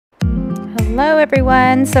Hello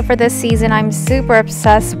everyone! So for this season I'm super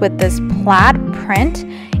obsessed with this plaid print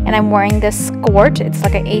and I'm wearing this skirt. It's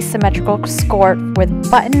like an asymmetrical skirt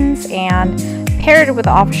with buttons and paired with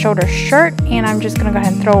an off-shoulder shirt, and I'm just going to go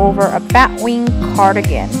ahead and throw over a batwing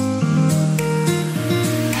cardigan.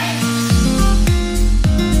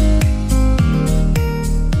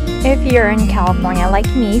 If you're in California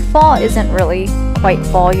like me, fall isn't really quite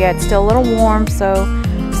fall yet. It's still a little warm, so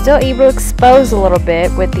still able to expose a little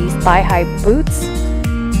bit with these thigh-high boots.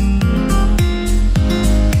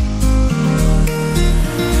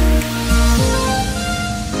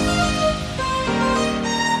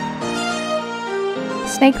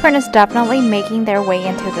 Snake print is definitely making their way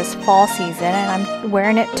into this fall season, and I'm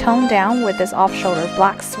wearing it toned down with this off-shoulder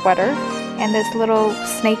black sweater and this little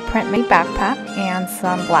snake print mini backpack and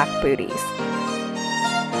some black booties.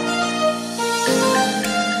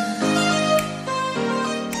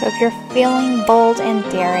 So if you're feeling bold and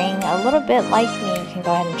daring, a little bit like me, you can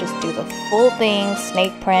go ahead and just do the full thing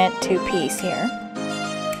snake print two-piece here.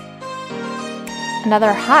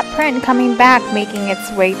 Another hot print coming back, making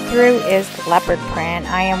its way through, is leopard print.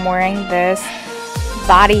 I am wearing this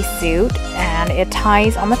bodysuit and it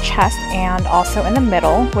ties on the chest and also in the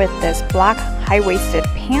middle with this black high-waisted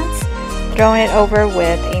pants, throwing it over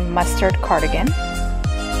with a mustard cardigan.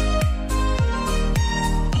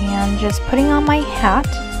 And just putting on my hat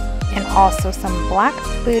and also some black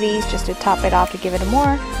booties just to top it off to give it a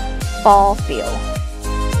more fall feel.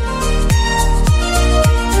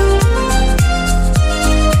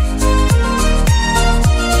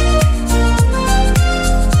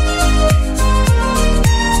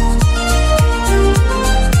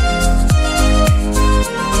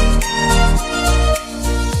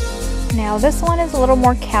 Now this one is a little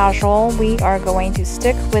more casual. We are going to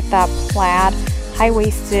stick with that plaid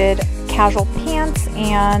high-waisted casual pants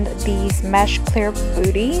and these mesh clear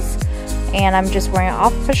booties, and I'm just wearing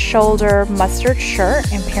off the shoulder mustard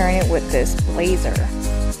shirt and pairing it with this blazer.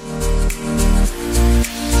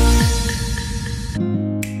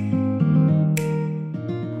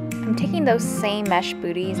 I'm taking those same mesh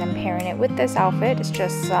booties and pairing it with this outfit. It's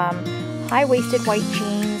just some high-waisted white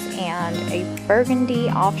jeans and a burgundy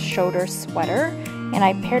off-shoulder sweater, and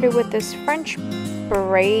I paired it with this French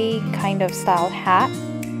beret kind of style hat.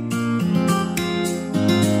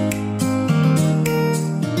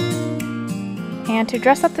 And to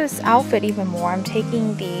dress up this outfit even more, I'm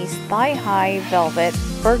taking these thigh-high velvet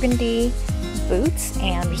burgundy boots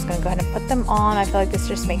and I'm just going to go ahead and put them on. I feel like this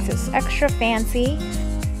just makes this extra fancy.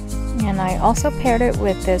 And I also paired it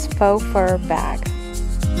with this faux fur bag.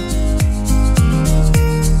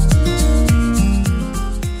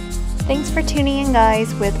 Thanks for tuning in,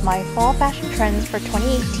 guys, with my fall fashion trends for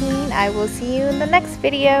 2018. I will see you in the next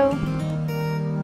video.